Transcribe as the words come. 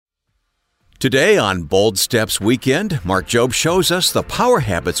Today on Bold Steps Weekend, Mark Jobe shows us the power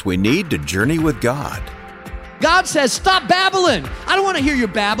habits we need to journey with God. God says, stop babbling. I don't want to hear your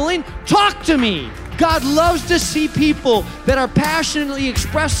babbling. Talk to me. God loves to see people that are passionately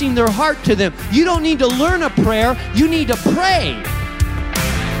expressing their heart to them. You don't need to learn a prayer. You need to pray.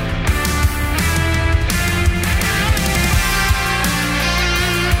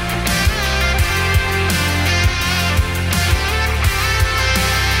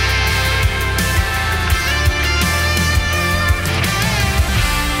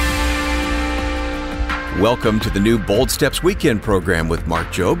 Welcome to the new Bold Steps Weekend program with Mark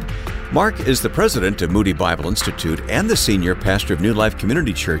Jobe. Mark is the president of Moody Bible Institute and the senior pastor of New Life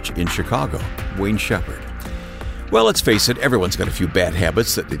Community Church in Chicago, Wayne Shepherd. Well, let's face it, everyone's got a few bad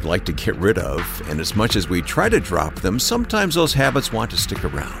habits that they'd like to get rid of, and as much as we try to drop them, sometimes those habits want to stick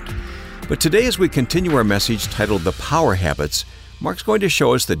around. But today, as we continue our message titled The Power Habits, Mark's going to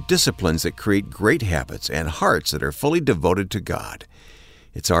show us the disciplines that create great habits and hearts that are fully devoted to God.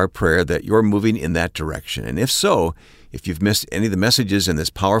 It's our prayer that you're moving in that direction. And if so, if you've missed any of the messages in this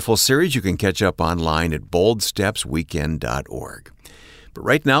powerful series, you can catch up online at boldstepsweekend.org. But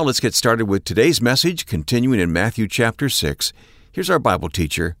right now, let's get started with today's message, continuing in Matthew chapter 6. Here's our Bible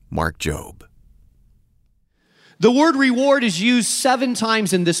teacher, Mark Jobe. The word reward is used 7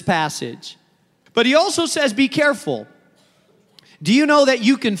 times in this passage. But he also says, be careful. Do you know that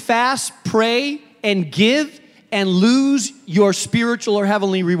you can fast, pray, and give and lose your spiritual or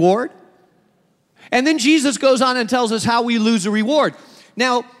heavenly reward? And then Jesus goes on and tells us how we lose a reward.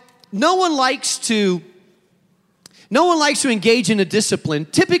 Now, no one likes to engage in a discipline.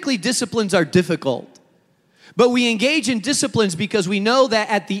 Typically, disciplines are difficult. But we engage in disciplines because we know that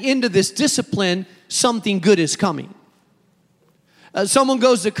at the end of this discipline, something good is coming. Someone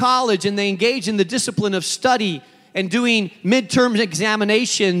goes to college and they engage in the discipline of study and doing midterm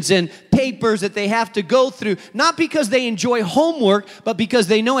examinations and papers that they have to go through, not because they enjoy homework, but because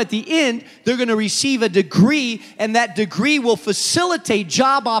they know at the end they're going to receive a degree, and that degree will facilitate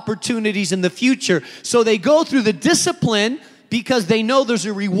job opportunities in the future. So they go through the discipline because they know there's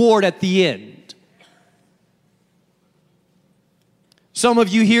a reward at the end. Some of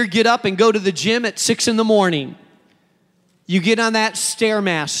you here get up and go to the gym at 6 in the morning. You get on that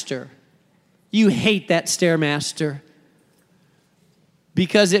Stairmaster. You hate that Stairmaster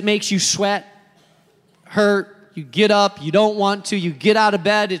because it makes you sweat, hurt. You get up, you don't want to. You get out of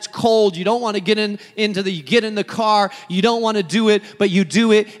bed, it's cold. You don't want to get you get in the car. You don't want to do it, but you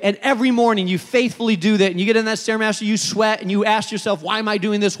do it. And every morning you faithfully do that. And you get in that Stairmaster, you sweat, and you ask yourself, why am I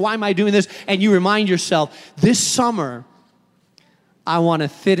doing this? Why am I doing this? And you remind yourself, this summer, I want to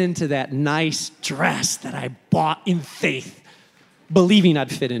fit into that nice dress that I bought in faith, believing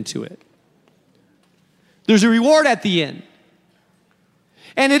I'd fit into it. There's a reward at the end.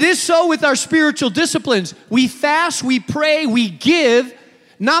 And it is so with our spiritual disciplines. We fast, we pray, we give,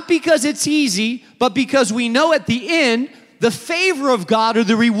 not because it's easy, but because we know at the end, the favor of God or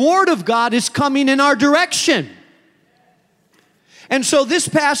the reward of God is coming in our direction. And so this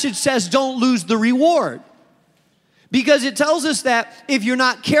passage says, don't lose the reward. Because it tells us that if you're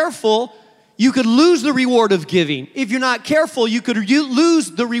not careful, you could lose the reward of giving. If you're not careful, you could lose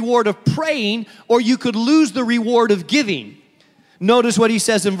the reward of praying, or you could lose the reward of giving. Notice what he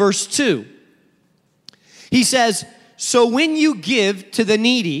says in verse 2. He says, so when you give to the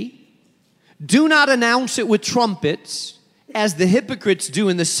needy, do not announce it with trumpets, as the hypocrites do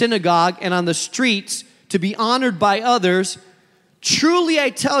in the synagogue and on the streets, to be honored by others. Truly I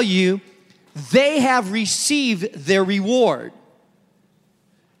tell you, they have received their reward.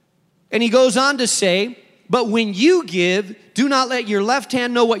 And he goes on to say, but when you give, do not let your left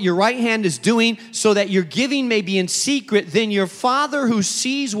hand know what your right hand is doing, so that your giving may be in secret. Then your Father who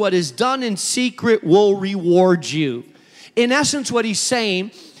sees what is done in secret will reward you. In essence, what he's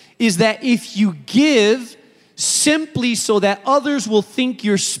saying is that if you give simply so that others will think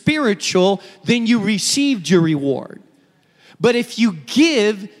you're spiritual, then you received your reward. But if you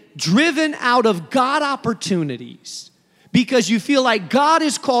give driven out of God opportunities, because you feel like God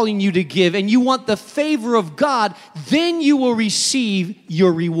is calling you to give and you want the favor of God, then you will receive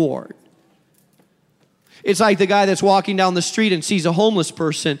your reward. It's like the guy that's walking down the street and sees a homeless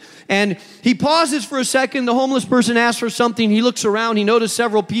person, and he pauses for a second. The homeless person asks for something. He looks around. He notices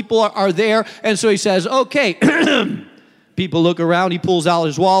several people are there, and so he says, okay. People look around. He pulls out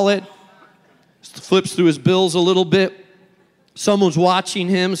his wallet, flips through his bills a little bit. Someone's watching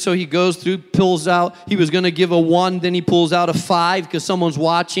him, so he goes through, pulls out. He was going to give a 1, then he pulls out a 5 because someone's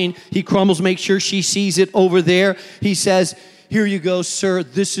watching. He crumbles, makes sure she sees it over there. He says, here you go, sir.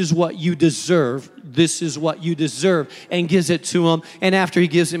 This is what you deserve. This is what you deserve, and gives it to him. And after he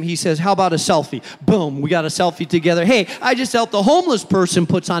gives him, he says, how about a selfie? Boom, we got a selfie together. Hey, I just helped a homeless person,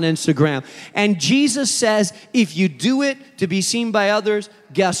 puts on Instagram. And Jesus says, if you do it to be seen by others,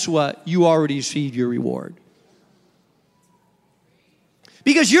 guess what? You already received your reward.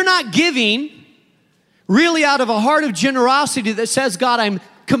 Because you're not giving really out of a heart of generosity that says, God, I'm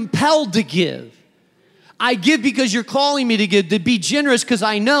compelled to give. I give because you're calling me to give, to be generous, because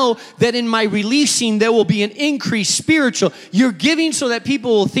I know that in my releasing there will be an increase spiritual. You're giving so that people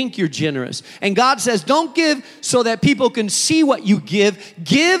will think you're generous. And God says, don't give so that people can see what you give.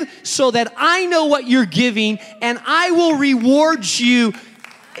 Give so that I know what you're giving, and I will reward you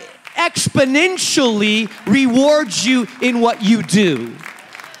exponentially, reward you in what you do.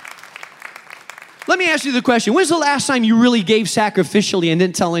 Let me ask you the question. When's the last time you really gave sacrificially and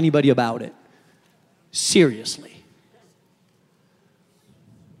didn't tell anybody about it? Seriously.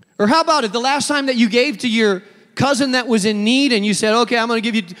 Or how about it, the last time that you gave to your cousin that was in need and you said, okay, I'm going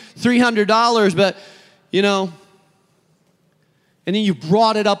to give you $300, but, you know, and then you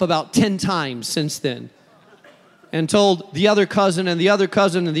brought it up about 10 times since then and told the other cousin and the other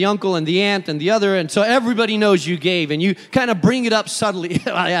cousin and the uncle and the aunt and the other, and so everybody knows you gave, and you kind of bring it up subtly.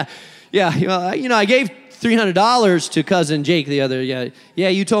 Yeah, you know, I gave $300 to cousin Jake the other, yeah,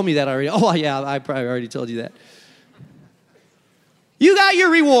 you told me that already. Oh, yeah, I probably already told you that. You got your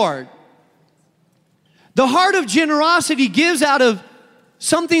reward. The heart of generosity gives out of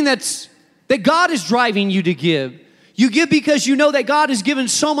something that God is driving you to give. You give because you know that God has given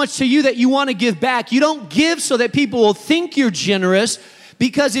so much to you that you want to give back. You don't give so that people will think you're generous,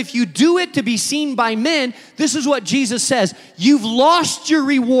 because if you do it to be seen by men, this is what Jesus says. You've lost your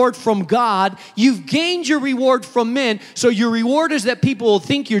reward from God. You've gained your reward from men. So your reward is that people will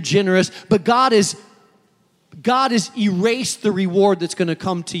think you're generous, but God has erased the reward that's going to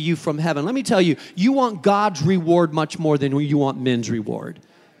come to you from heaven. Let me tell you, you want God's reward much more than you want men's reward.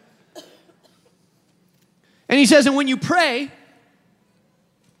 And he says, and when you pray,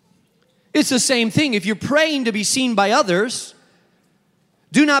 it's the same thing. If you're praying to be seen by others,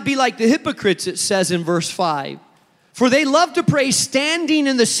 do not be like the hypocrites, it says in verse 5. For they love to pray standing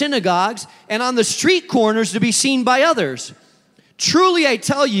in the synagogues and on the street corners to be seen by others. Truly, I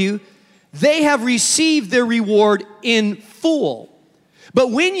tell you, they have received their reward in full.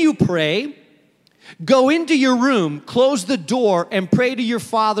 But when you pray, go into your room, close the door, and pray to your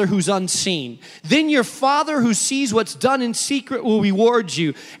Father who's unseen. Then your Father who sees what's done in secret will reward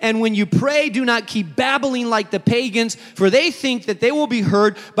you. And when you pray, do not keep babbling like the pagans, for they think that they will be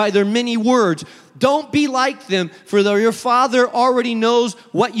heard by their many words. Don't be like them, for your Father already knows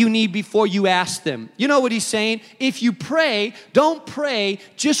what you need before you ask them. You know what he's saying? If you pray, don't pray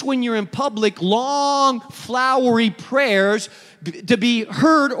just when you're in public, long, flowery prayers to be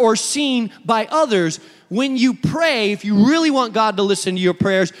heard or seen by others. When you pray, if you really want God to listen to your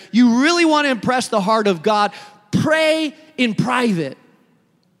prayers, you really want to impress the heart of God, pray in private.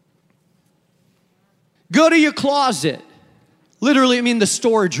 Go to your closet. Literally, I mean the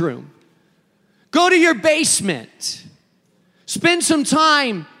storage room. Go to your basement. Spend some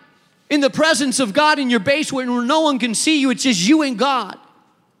time in the presence of God in your basement where no one can see you. It's just you and God.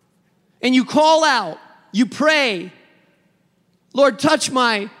 And you call out. You pray. Lord, touch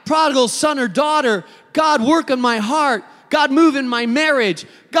my prodigal son or daughter. God, work on my heart. God, move in my marriage.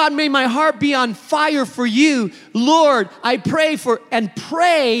 God, may my heart be on fire for you. Lord, I pray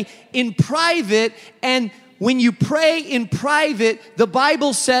in private. And when you pray in private, the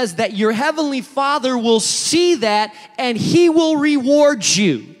Bible says that your heavenly Father will see that and he will reward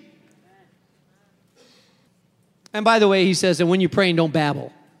you. And by the way, he says that when you're praying, don't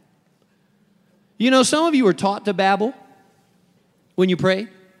babble. You know, some of you are taught to babble when you pray.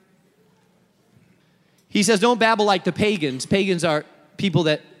 He says, don't babble like the pagans. Pagans are people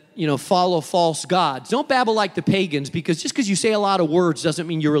that, you know, follow false gods. Don't babble like the pagans, because just because you say a lot of words doesn't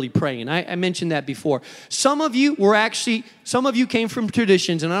mean you're really praying. I mentioned that before. Some of you came from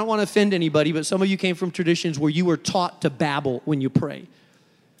traditions, and I don't want to offend anybody, but some of you came from traditions where you were taught to babble when you pray.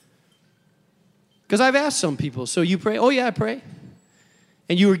 Because I've asked some people, so you pray? Oh yeah, I pray.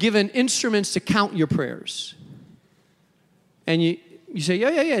 And you were given instruments to count your prayers. And you say,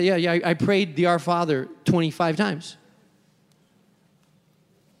 yeah, I prayed the Our Father 25 times.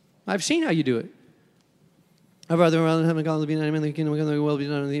 I've seen how you do it. Our Father, in heaven, God, be thy name, in the kingdom, come, thy will be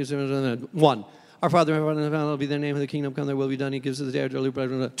done on the earth. 1. Our Father, in heaven, hallowed be thy name, in the kingdom, come, thy will be done. He gives us the day our daily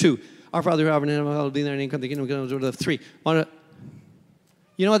bread. 2. Our Father, in heaven, hallowed be thy name, come, the kingdom, come. 3.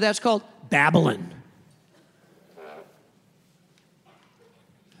 You know what that's called? Babbling.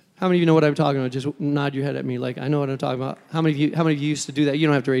 How many of you know what I'm talking about? Just nod your head at me like I know what I'm talking about. How many of you used to do that? You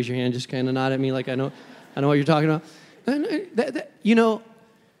don't have to raise your hand. Just kind of nod at me like I know what you're talking about. You know,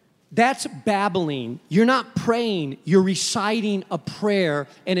 that's babbling. You're not praying. You're reciting a prayer,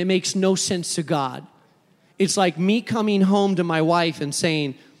 and it makes no sense to God. It's like me coming home to my wife and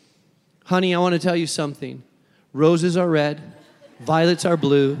saying, honey, I want to tell you something. Roses are red. Violets are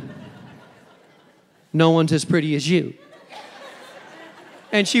blue. No one's as pretty as you.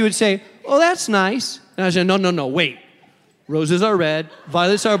 And she would say, oh, that's nice. And I said, no, wait. Roses are red,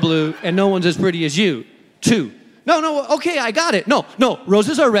 violets are blue, and no one's as pretty as you. 2. No, okay, I got it. No,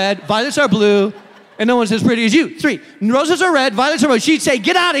 roses are red, violets are blue, and no one's as pretty as you. 3, roses are red, violets are blue. She'd say,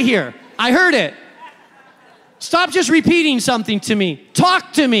 get out of here. I heard it. Stop just repeating something to me.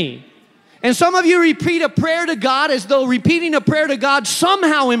 Talk to me. And some of you repeat a prayer to God as though repeating a prayer to God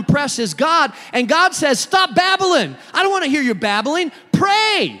somehow impresses God. And God says, stop babbling. I don't want to hear your babbling.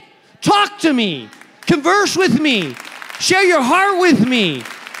 Pray. Talk to me. Converse with me. Share your heart with me.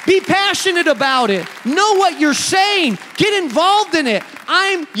 Be passionate about it. Know what you're saying. Get involved in it.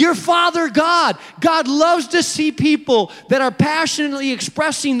 I'm your Father God. God loves to see people that are passionately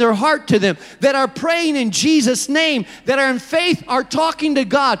expressing their heart to them, that are praying in Jesus' name, that are in faith, are talking to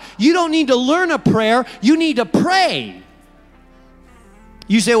God. You don't need to learn a prayer. You need to pray.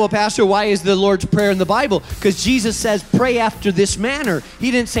 You say, well, Pastor, why is the Lord's Prayer in the Bible? Because Jesus says, pray after this manner. He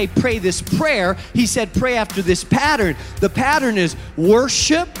didn't say pray this prayer. He said pray after this pattern. The pattern is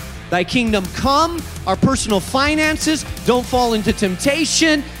worship, thy kingdom come, our personal finances, don't fall into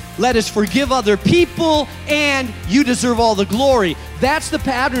temptation, let us forgive other people, and you deserve all the glory. That's the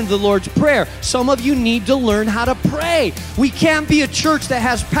pattern of the Lord's Prayer. Some of you need to learn how to pray. We can't be a church that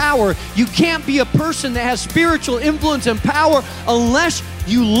has power. You can't be a person that has spiritual influence and power unless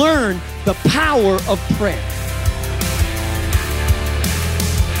you learn the power of prayer.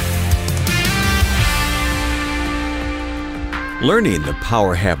 Learning the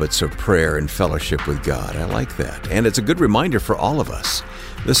power habits of prayer and fellowship with God. I like that. And it's a good reminder for all of us.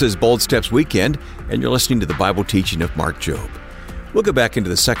 This is Bold Steps Weekend, and you're listening to the Bible teaching of Mark Jobe. We'll get back into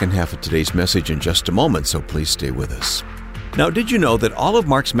the second half of today's message in just a moment, so please stay with us. Now, did you know that all of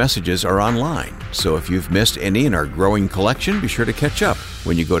Mark's messages are online? So if you've missed any in our growing collection, be sure to catch up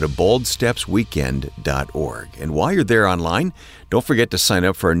when you go to boldstepsweekend.org. And while you're there online, don't forget to sign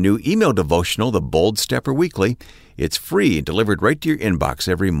up for our new email devotional, The Bold Stepper Weekly. It's free and delivered right to your inbox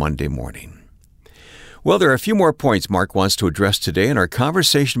every Monday morning. Well, there are a few more points Mark wants to address today in our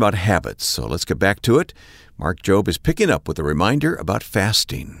conversation about habits, so let's get back to it. Mark Jobe is picking up with a reminder about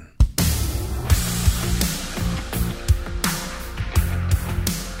fasting.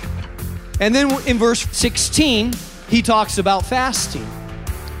 And then in verse 16, he talks about fasting.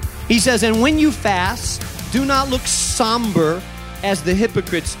 He says, and when you fast, do not look somber as the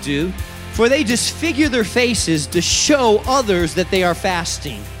hypocrites do, for they disfigure their faces to show others that they are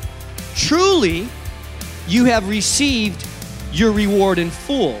fasting. Truly, you have received your reward in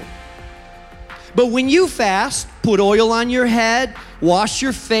full. But when you fast, put oil on your head, wash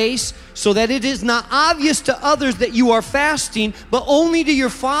your face, so that it is not obvious to others that you are fasting, but only to your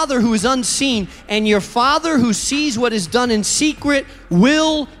Father who is unseen. And your Father who sees what is done in secret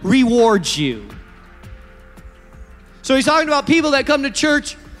will reward you. So he's talking about people that come to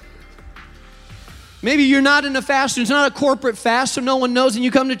church. Maybe you're not in a fast, it's not a corporate fast, so no one knows, and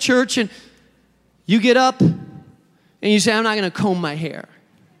you come to church and you get up and you say, I'm not going to comb my hair.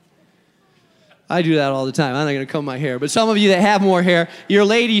 I do that all the time. I'm not going to comb my hair. But some of you that have more hair, you're a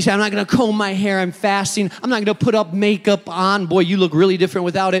lady, you say, I'm not going to comb my hair. I'm fasting. I'm not going to put up makeup on. Boy, you look really different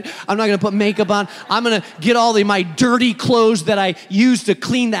without it. I'm not going to put makeup on. I'm going to get all my dirty clothes that I use to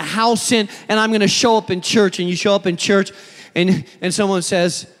clean the house in, and I'm going to show up in church. And you show up in church, and someone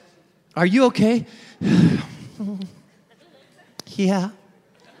says, are you okay? Yeah.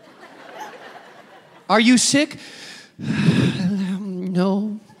 Are you sick?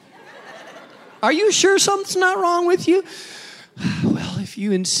 No. Are you sure something's not wrong with you? Well, if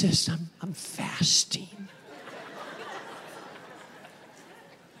you insist, I'm fasting.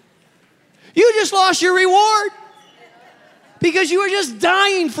 You just lost your reward because you were just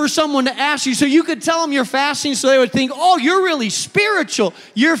dying for someone to ask you so you could tell them you're fasting so they would think, oh, you're really spiritual.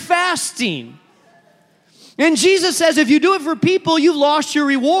 You're fasting. And Jesus says if you do it for people, you've lost your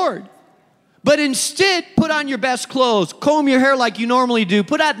reward. But instead, put on your best clothes, comb your hair like you normally do,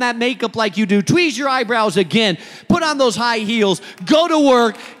 put on that makeup like you do, tweeze your eyebrows again, put on those high heels, go to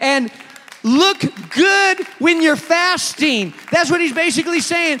work, and look good when you're fasting. That's what he's basically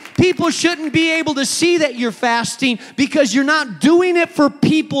saying. People shouldn't be able to see that you're fasting because you're not doing it for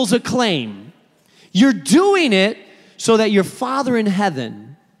people's acclaim. You're doing it so that your Father in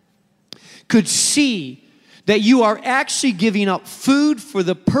heaven could see that you are actually giving up food for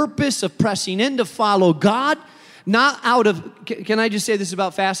the purpose of pressing in to follow God, not out of, can I just say this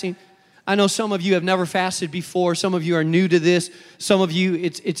about fasting? I know some of you have never fasted before. Some of you are new to this. Some of you,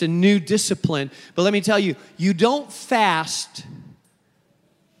 it's a new discipline. But let me tell you, you don't fast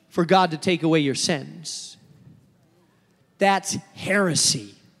for God to take away your sins. That's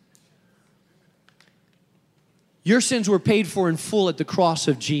heresy. Your sins were paid for in full at the cross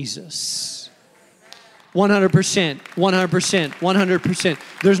of Jesus. 100%, 100%, 100%.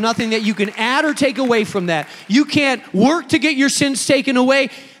 There's nothing that you can add or take away from that. You can't work to get your sins taken away.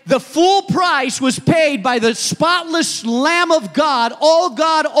 The full price was paid by the spotless Lamb of God,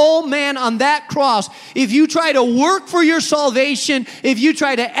 all man on that cross. If you try to work for your salvation, if you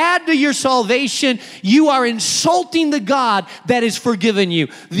try to add to your salvation, you are insulting the God that has forgiven you.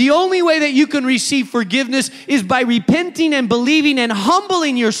 The only way that you can receive forgiveness is by repenting and believing and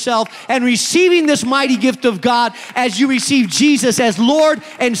humbling yourself and receiving this mighty gift of God as you receive Jesus as Lord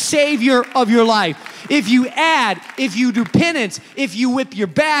and Savior of your life. If you add, if you do penance, if you whip your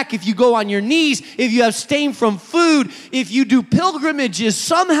back, if you go on your knees, if you abstain from food, if you do pilgrimages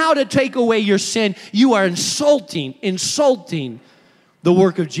somehow to take away your sin, you are insulting the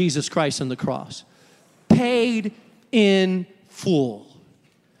work of Jesus Christ on the cross. Paid in full.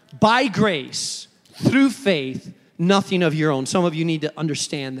 By grace, through faith, nothing of your own. Some of you need to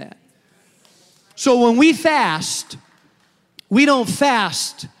understand that. So when we fast, we don't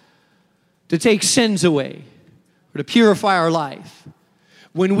fast to take sins away or to purify our life.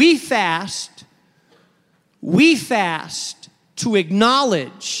 When we fast to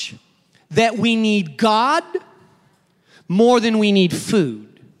acknowledge that we need God more than we need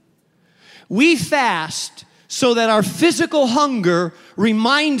food. We fast so that our physical hunger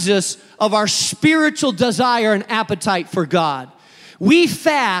reminds us of our spiritual desire and appetite for God. We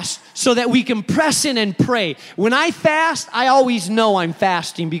fast so that we can press in and pray. When I fast, I always know I'm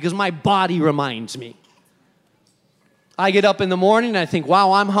fasting because my body reminds me. I get up in the morning and I think,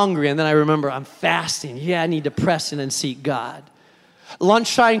 wow, I'm hungry. And then I remember I'm fasting. Yeah, I need to press in and seek God.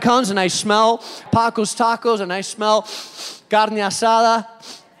 Lunchtime comes and I smell Paco's Tacos and I smell carne asada,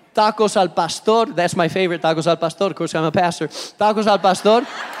 tacos al pastor. That's my favorite, tacos al pastor. Of course, I'm a pastor. Tacos al pastor.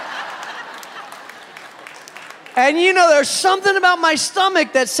 And you know, there's something about my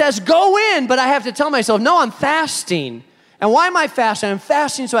stomach that says, go in, but I have to tell myself, no, I'm fasting. And why am I fasting? I'm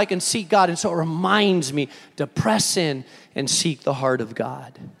fasting so I can seek God, and so it reminds me to press in and seek the heart of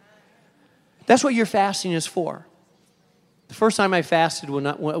God. That's what your fasting is for. The first time I fasted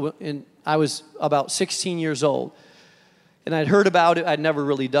when I was about 16 years old, and I'd heard about it. I'd never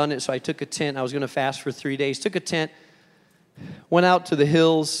really done it, so I took a tent. I was going to fast for 3 days. Took a tent, went out to the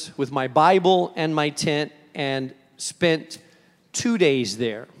hills with my Bible and my tent, and spent 2 days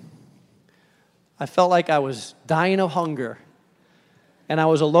there. I felt like I was dying of hunger, and I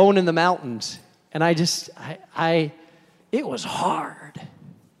was alone in the mountains, and it was hard.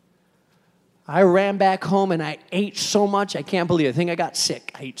 I ran back home, and I ate so much, I can't believe it. I think I got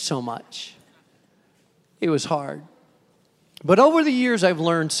sick. I ate so much. It was hard. But over the years, I've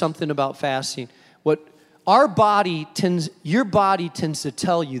learned something about fasting. Your body tends to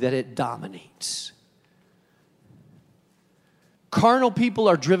tell you that it dominates. Carnal people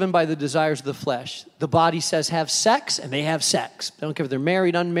are driven by the desires of the flesh. The body says have sex, and they have sex. They don't care if they're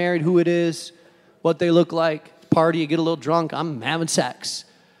married, unmarried, who it is, what they look like. Party, you get a little drunk, I'm having sex.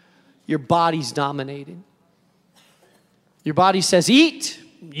 Your body's dominating. Your body says eat.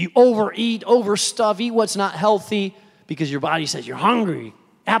 You overeat, overstuff, eat what's not healthy because your body says you're hungry.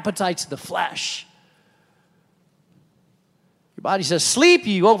 Appetite's the flesh. Your body says sleep.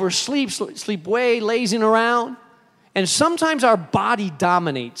 You oversleep, sleep way, lazing around. And sometimes our body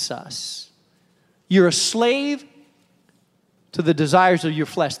dominates us. You're a slave to the desires of your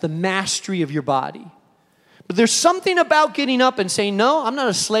flesh, the mastery of your body. But there's something about getting up and saying, no, I'm not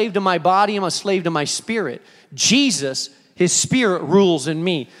a slave to my body, I'm a slave to my spirit. Jesus, his spirit rules in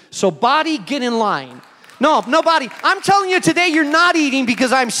me. So body, get in line. No, body, I'm telling you today you're not eating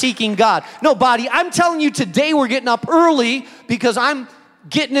because I'm seeking God. No, body, I'm telling you today we're getting up early because I'm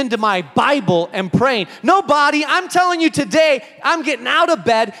getting into my Bible and praying. No, body, I'm telling you today, I'm getting out of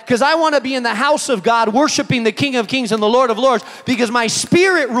bed because I want to be in the house of God, worshiping the King of Kings and the Lord of Lords, because my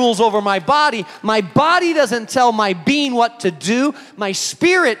spirit rules over my body. My body doesn't tell my being what to do. My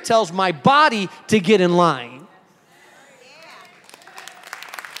spirit tells my body to get in line.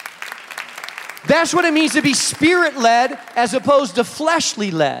 That's what it means to be spirit-led as opposed to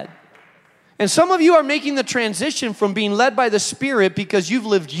fleshly-led. And some of you are making the transition from being led by the Spirit because you've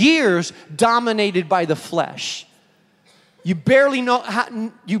lived years dominated by the flesh. You barely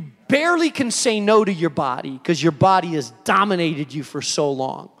barely can say no to your body because your body has dominated you for so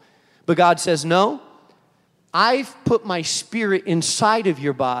long. But God says, no, I've put my Spirit inside of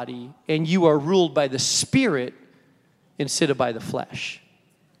your body, and you are ruled by the Spirit instead of by the flesh.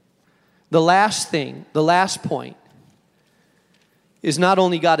 The last thing, the last point, is not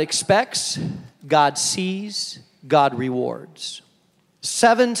only God expects, God sees, God rewards.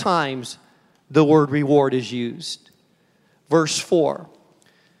 7 times the word reward is used. Verse 4.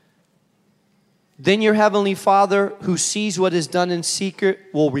 Then your heavenly Father who sees what is done in secret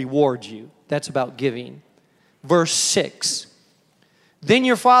will reward you. That's about giving. Verse 6. Then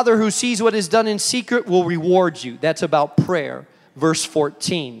your Father who sees what is done in secret will reward you. That's about prayer. Verse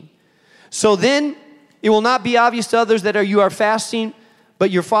 14. So then it will not be obvious to others that you are fasting,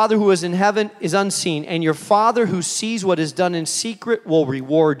 but your Father who is in heaven is unseen. And your Father who sees what is done in secret will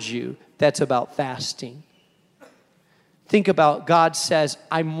reward you. That's about fasting. Think about, God says,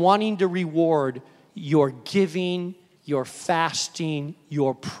 I'm wanting to reward your giving, your fasting,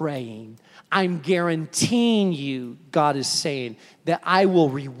 your praying. I'm guaranteeing you, God is saying, that I will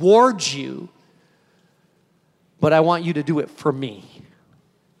reward you, but I want you to do it for me.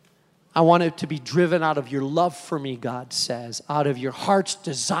 I want it to be driven out of your love for me, God says, out of your heart's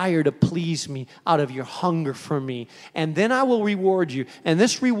desire to please me, out of your hunger for me. And then I will reward you. And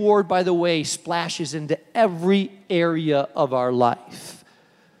this reward, by the way, splashes into every area of our life.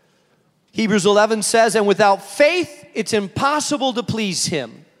 Hebrews 11 says, and without faith, it's impossible to please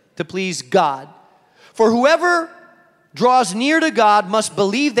Him, to please God. For whoever draws near to God must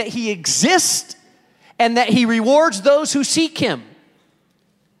believe that He exists and that He rewards those who seek Him.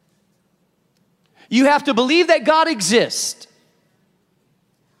 You have to believe that God exists.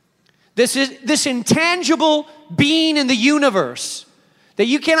 This intangible being in the universe that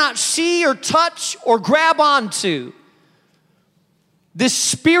you cannot see or touch or grab onto. This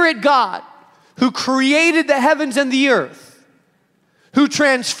Spirit God who created the heavens and the earth, who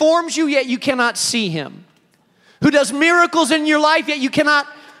transforms you yet you cannot see Him, who does miracles in your life yet you cannot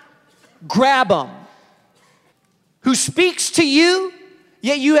grab Him, who speaks to you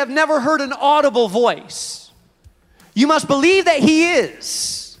yet you have never heard an audible voice. You must believe that He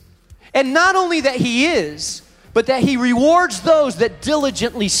is. And not only that He is, but that He rewards those that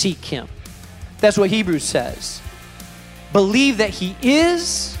diligently seek Him. That's what Hebrews says. Believe that He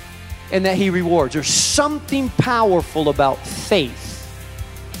is and that He rewards. There's something powerful about faith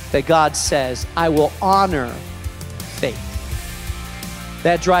that God says, I will honor faith.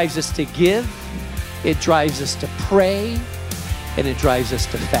 That drives us to give. It drives us to pray. And it drives us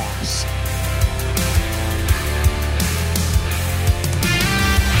to fast.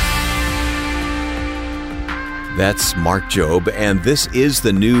 That's Mark Jobe, and this is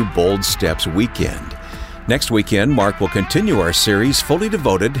the new Bold Steps Weekend. Next weekend, Mark will continue our series Fully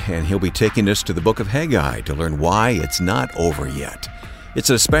Devoted, and he'll be taking us to the book of Haggai to learn why it's not over yet. It's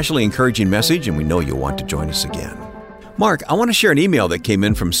an especially encouraging message, and we know you'll want to join us again. Mark, I want to share an email that came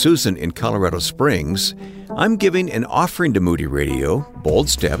in from Susan in Colorado Springs. I'm giving an offering to Moody Radio, Bold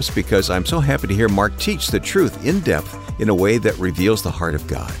Steps, because I'm so happy to hear Mark teach the truth in depth in a way that reveals the heart of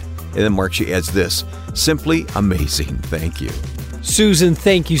God. And then Mark, she adds this, simply amazing. Thank you. Susan,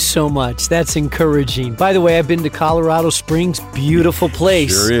 thank you so much. That's encouraging. By the way, I've been to Colorado Springs, beautiful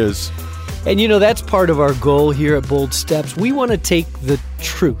place. Sure is. And you know, that's part of our goal here at Bold Steps. We want to take the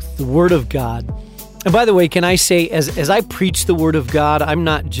truth, the Word of God. And by the way, can I say, as I preach the Word of God, I'm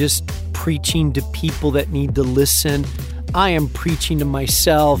not just preaching to people that need to listen. I am preaching to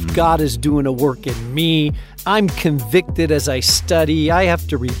myself. God is doing a work in me. I'm convicted as I study. I have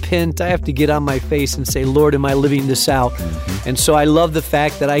to repent. I have to get on my face and say, Lord, am I living this out? And so I love the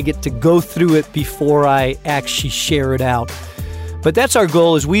fact that I get to go through it before I actually share it out. But that's our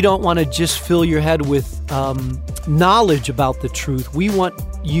goal, is we don't want to just fill your head with knowledge about the truth. We want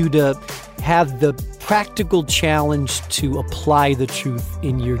you to have the practical challenge to apply the truth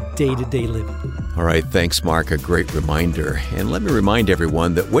in your day-to-day living. All right, thanks, Mark. A great reminder. And let me remind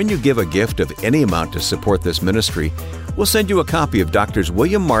everyone that when you give a gift of any amount to support this ministry, we'll send you a copy of Drs.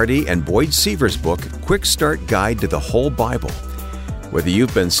 William Marty and Boyd Seaver's book, Quick Start Guide to the Whole Bible. Whether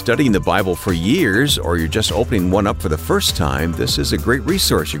you've been studying the Bible for years or you're just opening one up for the first time, this is a great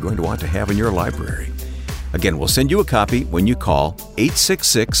resource you're going to want to have in your library. Again, we'll send you a copy when you call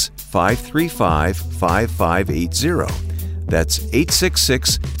 866-535-5580. That's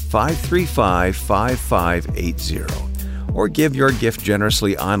 866-535-5580. Or give your gift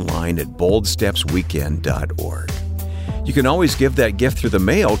generously online at boldstepsweekend.org. You can always give that gift through the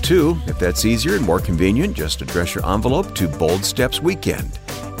mail, too. If that's easier and more convenient, just address your envelope to Bold Steps Weekend,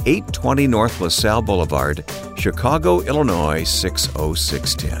 820 North LaSalle Boulevard, Chicago, Illinois,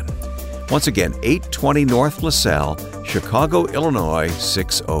 60610. Once again, 820 North LaSalle, Chicago, Illinois,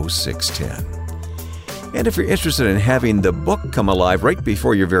 60610. And if you're interested in having the book come alive right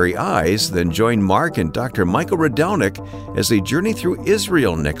before your very eyes, then join Mark and Dr. Michael Radownik as they journey through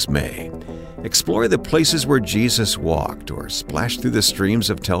Israel next May. Explore the places where Jesus walked or splash through the streams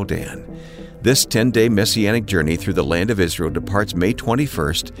of Tel Dan. This 10-day Messianic journey through the land of Israel departs May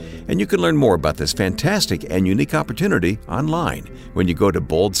 21st, and you can learn more about this fantastic and unique opportunity online when you go to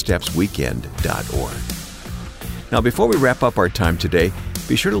boldstepsweekend.org. Now, before we wrap up our time today,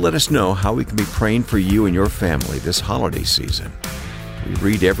 be sure to let us know how we can be praying for you and your family this holiday season. We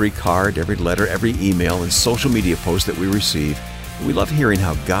read every card, every letter, every email, and social media post that we receive. We love hearing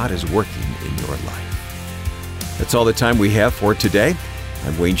how God is working in your life. That's all the time we have for today.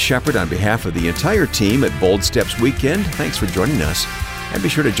 I'm Wayne Shepherd on behalf of the entire team at Bold Steps Weekend. Thanks for joining us. And be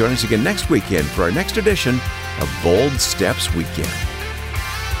sure to join us again next weekend for our next edition of Bold Steps Weekend.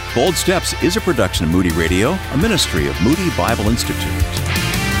 Bold Steps is a production of Moody Radio, a ministry of Moody Bible Institute.